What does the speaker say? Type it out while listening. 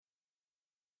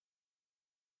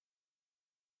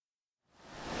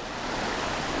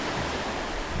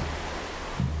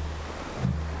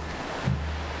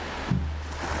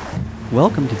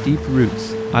Welcome to Deep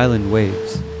Roots, Island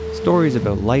Waves, stories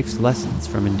about life's lessons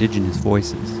from indigenous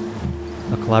voices.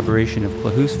 A collaboration of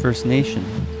Klahoose First Nation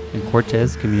and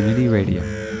Cortez Community Radio.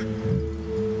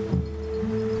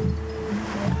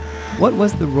 What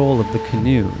was the role of the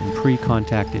canoe in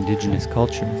pre-contact indigenous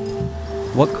culture?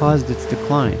 What caused its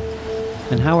decline?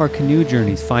 And how are canoe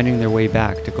journeys finding their way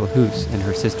back to Klahoose and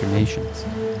her sister nations?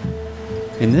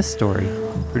 In this story,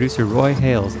 producer Roy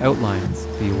Hales outlines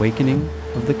the awakening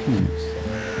of the canoes.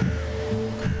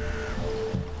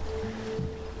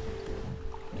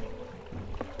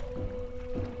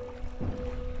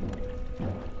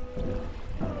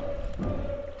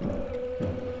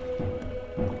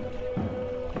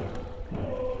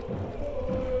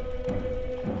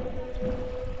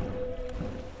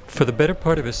 For the better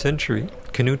part of a century,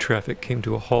 canoe traffic came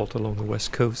to a halt along the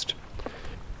west coast.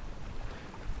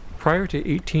 Prior to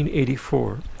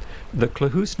 1884, the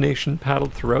Klahoose Nation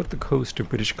paddled throughout the coast of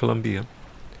British Columbia.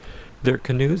 Their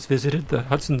canoes visited the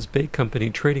Hudson's Bay Company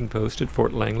trading post at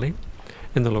Fort Langley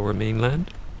in the Lower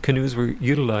Mainland. Canoes were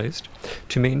utilized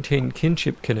to maintain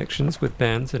kinship connections with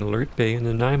bands in Alert Bay and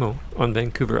Nanaimo on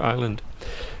Vancouver Island,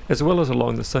 as well as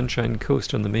along the Sunshine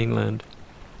Coast on the mainland.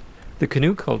 The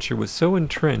canoe culture was so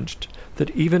entrenched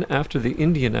that even after the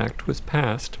Indian Act was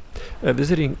passed, a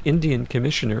visiting Indian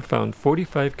commissioner found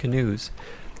 45 canoes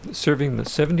serving the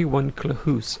 71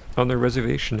 Klahoose on their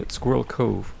reservation at Squirrel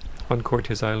Cove on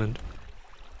Cortez Island.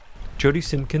 Jody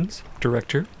Simpkins,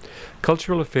 Director,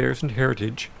 Cultural Affairs and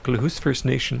Heritage, Klahoose First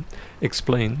Nation,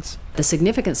 explains. The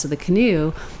significance of the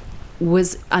canoe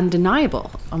was undeniable.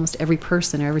 Almost every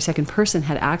person, or every second person,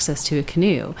 had access to a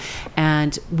canoe.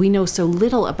 And we know so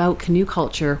little about canoe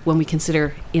culture when we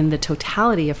consider, in the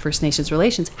totality of First Nations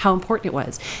relations, how important it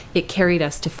was. It carried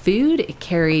us to food, it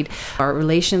carried our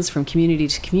relations from community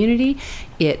to community,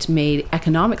 it made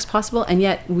economics possible, and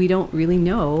yet we don't really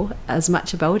know as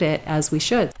much about it as we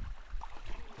should.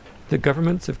 The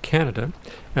governments of Canada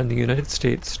and the United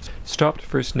States stopped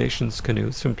First Nations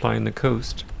canoes from plying the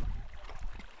coast.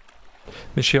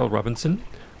 Michelle Robinson,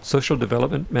 Social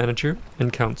Development Manager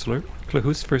and Councillor,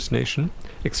 Klahoose First Nation,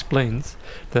 explains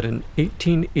that in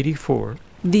 1884,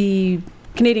 the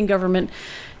Canadian government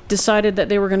decided that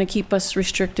they were going to keep us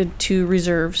restricted to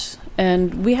reserves,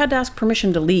 and we had to ask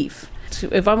permission to leave.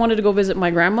 If I wanted to go visit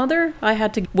my grandmother, I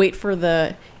had to wait for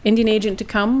the Indian agent to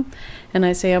come, and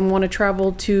I say I want to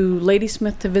travel to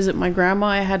Ladysmith to visit my grandma.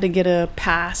 I had to get a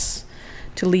pass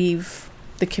to leave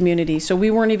the community. So we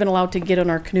weren't even allowed to get on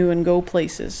our canoe and go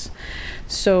places.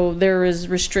 So there is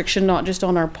restriction not just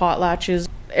on our potlatches,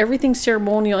 everything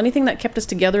ceremonial, anything that kept us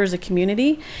together as a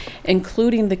community,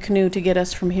 including the canoe to get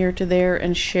us from here to there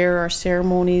and share our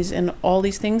ceremonies and all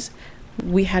these things.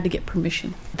 We had to get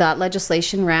permission. That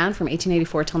legislation ran from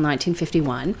 1884 till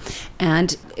 1951,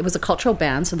 and it was a cultural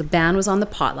ban, so the ban was on the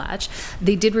potlatch.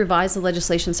 They did revise the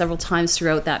legislation several times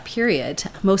throughout that period,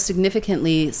 most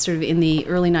significantly sort of in the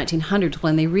early 1900s,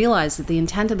 when they realized that the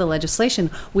intent of the legislation,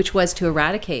 which was to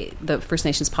eradicate the First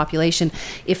Nations population,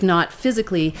 if not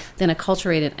physically, then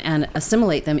acculturate and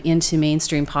assimilate them into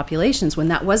mainstream populations. When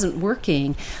that wasn't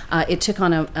working, it took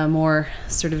on a more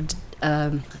sort of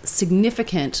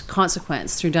significant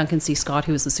consequence through Duncan C. Scott,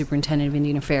 who was the Superintendent of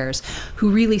Indian Affairs, who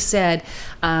really said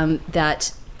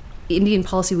that Indian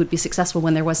policy would be successful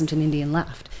when there wasn't an Indian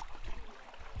left.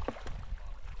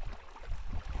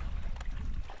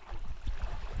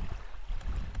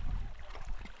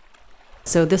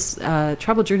 So this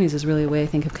Tribal Journeys is really a way, I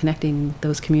think, of connecting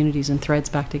those communities and threads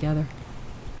back together.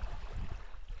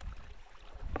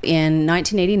 In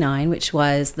 1989, which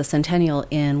was the centennial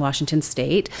in Washington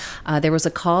State, there was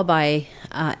a call by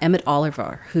Emmett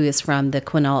Oliver, who is from the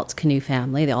Quinault canoe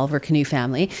family, the Oliver canoe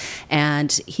family,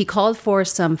 and he called for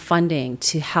some funding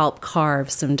to help carve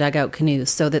some dugout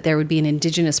canoes so that there would be an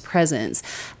indigenous presence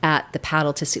at the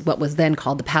paddle to what was then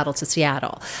called the Paddle to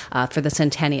Seattle for the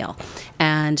centennial.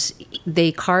 And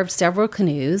they carved several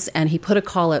canoes, and he put a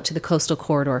call out to the coastal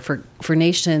corridor for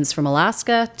nations from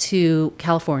Alaska to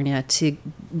California to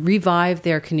revive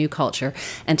their canoe culture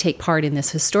and take part in this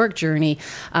historic journey,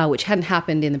 which hadn't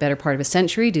happened in the better part of a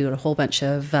century due to a whole bunch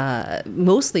of,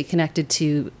 mostly connected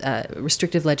to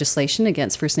restrictive legislation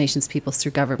against First Nations peoples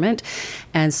through government.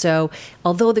 And so,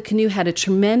 although the canoe had a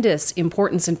tremendous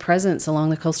importance and presence along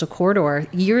the coastal corridor,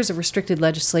 years of restricted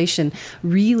legislation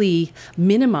really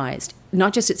minimized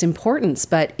not just its importance,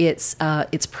 but its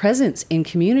presence in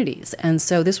communities. And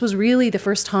so this was really the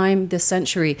first time this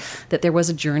century that there was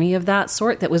a journey of that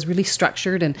sort that was really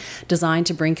structured and designed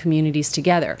to bring communities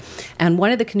together. And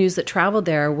one of the canoes that traveled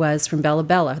there was from Bella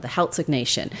Bella, the Heiltsuk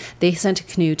Nation. They sent a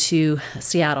canoe to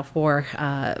Seattle for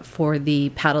the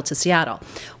paddle to Seattle.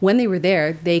 When they were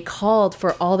there, they called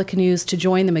for all the canoes to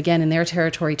join them again in their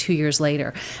territory 2 years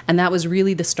later. And that was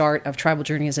really the start of Tribal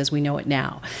Journeys as we know it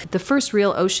now. The first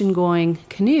real ocean-going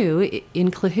canoe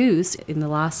in Klahoose in the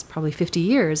last probably 50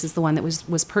 years is the one that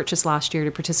was purchased last year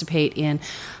to participate in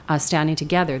Standing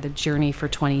Together, the journey for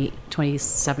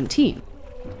 2017.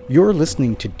 You're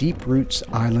listening to Deep Roots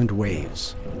Island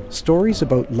Waves, stories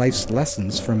about life's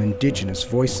lessons from Indigenous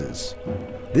voices.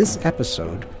 This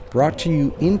episode brought to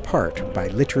you in part by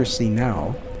Literacy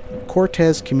Now,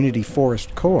 Cortez Community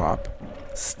Forest Co-op,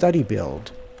 Study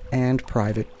Build, and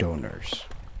private donors.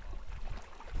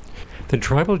 The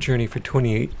Tribal Journey for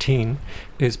 2018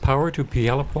 is powered to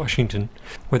Puyallup, Washington,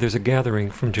 where there's a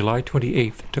gathering from July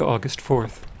 28th to August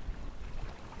 4th.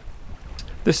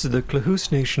 This is the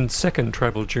Klahoose Nation's second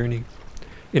Tribal Journey.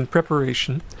 In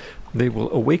preparation, they will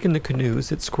awaken the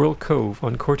canoes at Squirrel Cove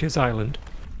on Cortez Island.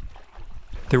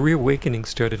 The reawakening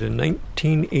started in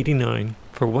 1989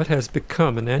 for what has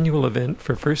become an annual event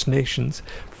for First Nations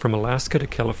from Alaska to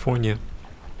California.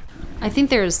 I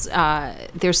think there's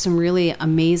some really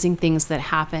amazing things that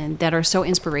happen that are so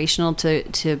inspirational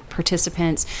to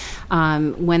participants.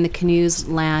 When the canoes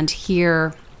land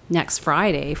here next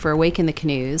Friday for Awaken the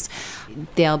Canoes,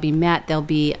 there'll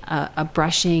be a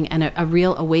brushing and a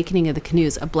real awakening of the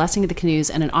canoes, a blessing of the canoes,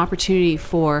 and an opportunity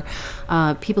for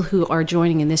people who are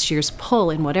joining in this year's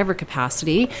pull in whatever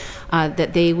capacity,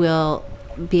 that they will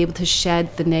be able to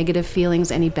shed the negative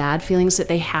feelings, any bad feelings that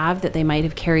they have that they might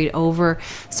have carried over,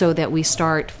 so that we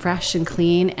start fresh and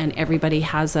clean and everybody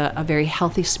has a very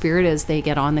healthy spirit as they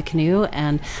get on the canoe.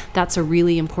 And that's a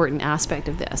really important aspect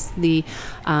of this. The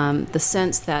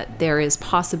sense that there is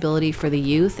possibility for the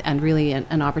youth and really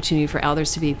an opportunity for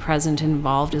elders to be present and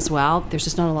involved as well.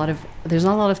 There's not a lot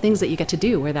of things that you get to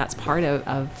do where that's part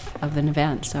of an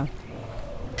event.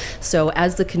 So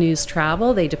as the canoes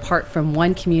travel, they depart from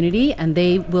one community and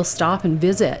they will stop and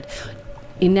visit,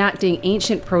 enacting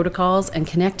ancient protocols and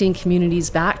connecting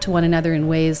communities back to one another in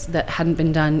ways that hadn't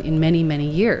been done in many, many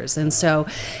years. And so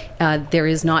there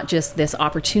is not just this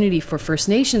opportunity for First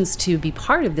Nations to be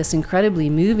part of this incredibly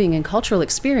moving and cultural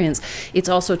experience, it's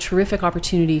also a terrific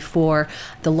opportunity for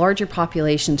the larger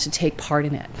population to take part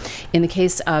in it. In the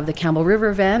case of the Campbell River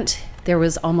event, there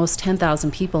was almost 10,000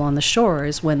 people on the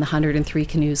shores when the 103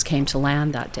 canoes came to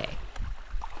land that day.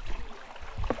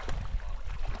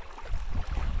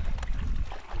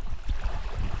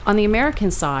 On the American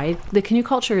side, the canoe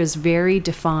culture is very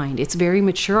defined. It's very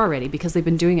mature already because they've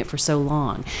been doing it for so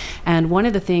long. And one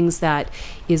of the things that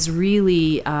is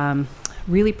really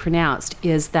pronounced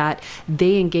is that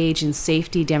they engage in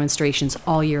safety demonstrations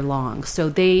all year long. So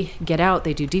they get out,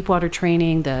 they do deep water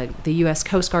training. The U.S.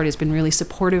 Coast Guard has been really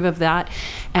supportive of that.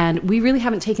 And we really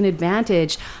haven't taken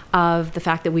advantage of the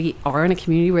fact that we are in a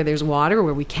community where there's water,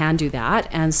 where we can do that.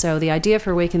 And so the idea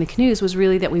for Awaken the Canoes was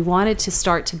really that we wanted to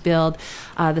start to build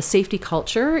the safety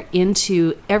culture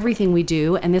into everything we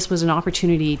do. And this was an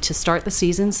opportunity to start the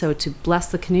season, so to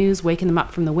bless the canoes, waken them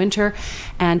up from the winter,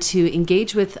 and to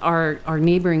engage with our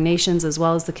neighboring nations as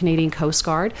well as the Canadian Coast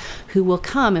Guard, who will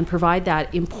come and provide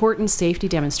that important safety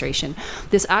demonstration.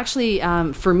 This actually,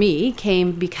 for me,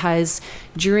 came because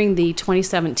during the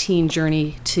 2017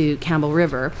 journey to Campbell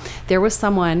River, there was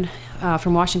someone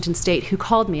from Washington State who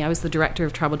called me. I was the director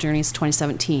of Tribal Journeys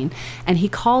 2017, and he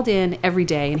called in every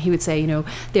day and he would say,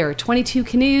 there are 22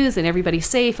 canoes and everybody's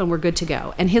safe and we're good to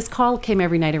go. And his call came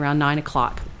every night around 9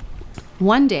 o'clock.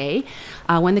 One day,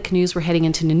 when the canoes were heading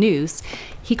into Canoes,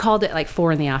 he called at like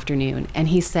 4 in the afternoon and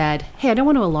he said, "Hey, I don't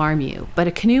want to alarm you, but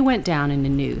a canoe went down in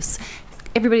Canoes.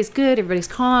 Everybody's good, everybody's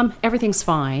calm, everything's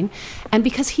fine." And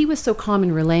because he was so calm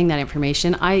in relaying that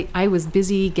information, I was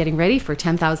busy getting ready for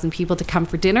 10,000 people to come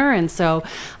for dinner, and so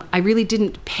I really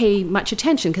didn't pay much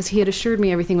attention because he had assured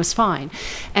me everything was fine.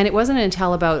 And it wasn't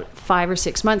until about 5 or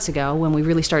 6 months ago, when we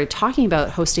really started talking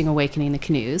about hosting Awakening the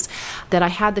Canoes, that I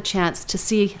had the chance to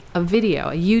see a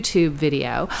YouTube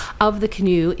video of the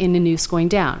canoe in Canoes going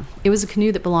down. It was a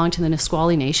canoe that belonged to the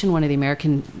Nisqually Nation, one of the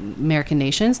American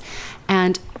nations,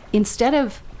 and instead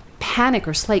of panic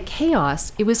or slight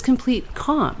chaos, it was complete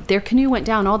calm. Their canoe went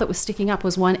down. All that was sticking up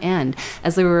was one end,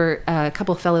 as there were a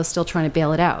couple of fellows still trying to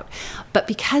bail it out. But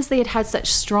because they had had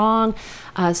such strong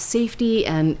safety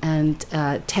and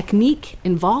technique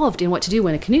involved in what to do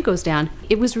when a canoe goes down,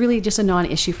 it was really just a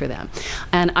non-issue for them.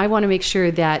 And I want to make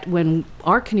sure that when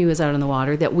our canoe is out on the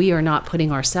water, that we are not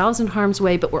putting ourselves in harm's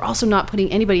way, but we're also not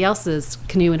putting anybody else's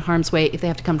canoe in harm's way if they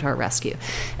have to come to our rescue.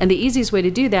 And the easiest way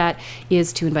to do that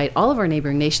is to invite all of our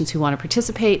neighboring nations who want to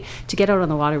participate to get out on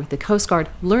the water with the Coast Guard,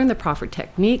 learn the proper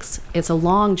techniques. It's a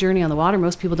long journey on the water.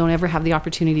 Most people don't ever have the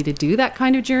opportunity to do that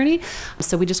kind of journey.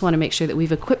 So we just want to make sure that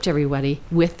we've equipped everybody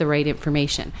with the right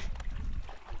information.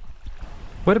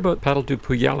 What about Paddle to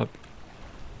Puyallup?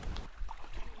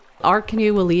 Our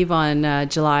canoe will leave on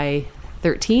July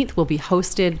 13th. Will be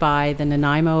hosted by the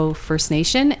Nanaimo First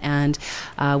Nation, and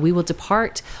we will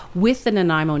depart with the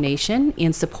Nanaimo Nation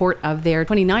in support of their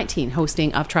 2019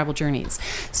 hosting of Tribal Journeys.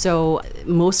 So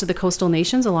most of the coastal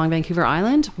nations along Vancouver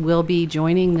Island will be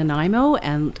joining Nanaimo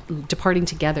and departing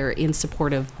together in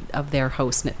support of their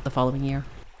host the following year.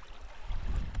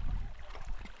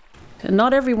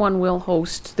 Not everyone will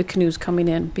host the canoes coming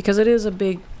in because it is a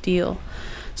big deal.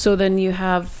 So then you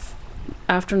have,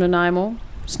 after Nanaimo,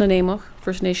 Snuneymuxw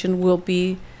First Nation will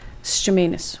be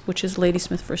Chemainus, which is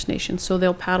Ladysmith First Nation. So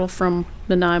they'll paddle from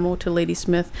Nanaimo to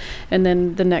Ladysmith, and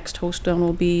then the next host down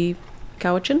will be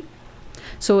Cowichan.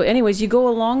 So anyways, you go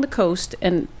along the coast,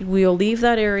 and we'll leave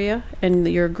that area, and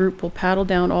your group will paddle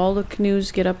down. All the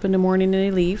canoes get up in the morning and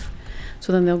they leave.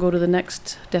 So then they'll go to the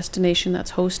next destination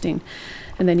that's hosting.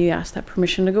 And then you ask that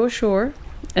permission to go ashore,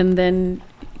 and then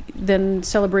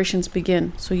celebrations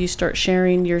begin. So you start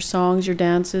sharing your songs, your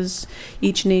dances.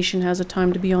 Each nation has a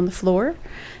time to be on the floor.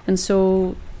 And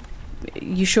so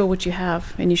you show what you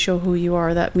have and you show who you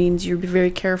are. That means you're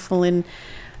very careful in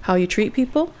how you treat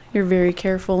people. You're very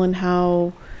careful in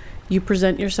how you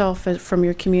present yourself from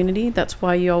your community. That's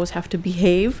why you always have to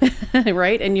behave,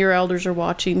 right? And your elders are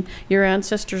watching, your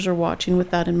ancestors are watching with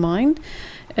that in mind.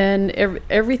 And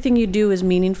everything you do is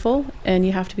meaningful, and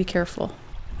you have to be careful.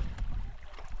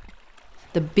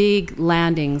 The big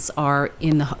landings are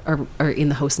in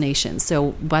the host nation.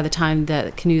 So by the time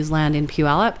the canoes land in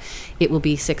Puyallup, it will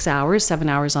be 6 hours, 7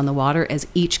 hours on the water, as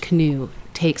each canoe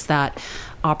takes that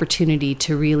opportunity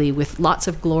to really, with lots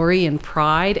of glory and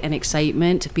pride and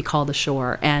excitement, be called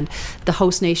ashore. And the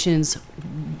host nations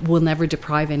will never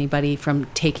deprive anybody from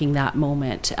taking that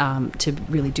moment to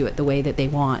really do it the way that they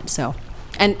want. So,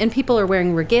 and people are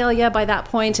wearing regalia by that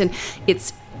point, and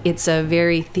it's a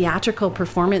very theatrical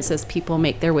performance as people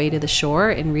make their way to the shore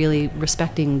and really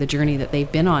respecting the journey that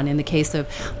they've been on. In the case of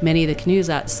many of the canoes,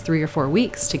 that's 3 or 4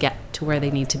 weeks to get to where they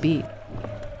need to be.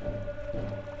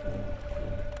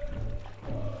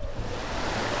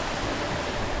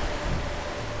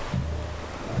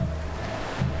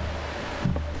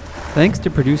 Thanks to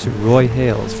producer Roy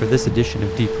Hales for this edition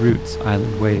of Deep Roots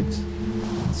Island Waves.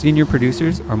 Senior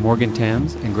producers are Morgan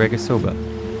Tams and Greg Asoba.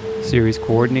 Series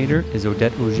coordinator is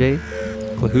Odette Auger.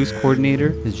 Klahoose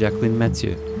coordinator is Jacqueline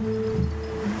Metzieu.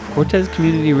 Cortes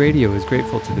Community Radio is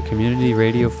grateful to the Community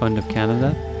Radio Fund of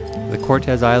Canada, the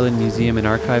Cortes Island Museum and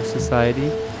Archives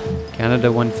Society,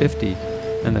 Canada 150,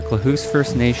 and the Klahoose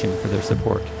First Nation for their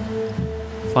support.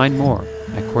 Find more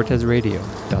at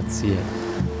cortesradio.ca.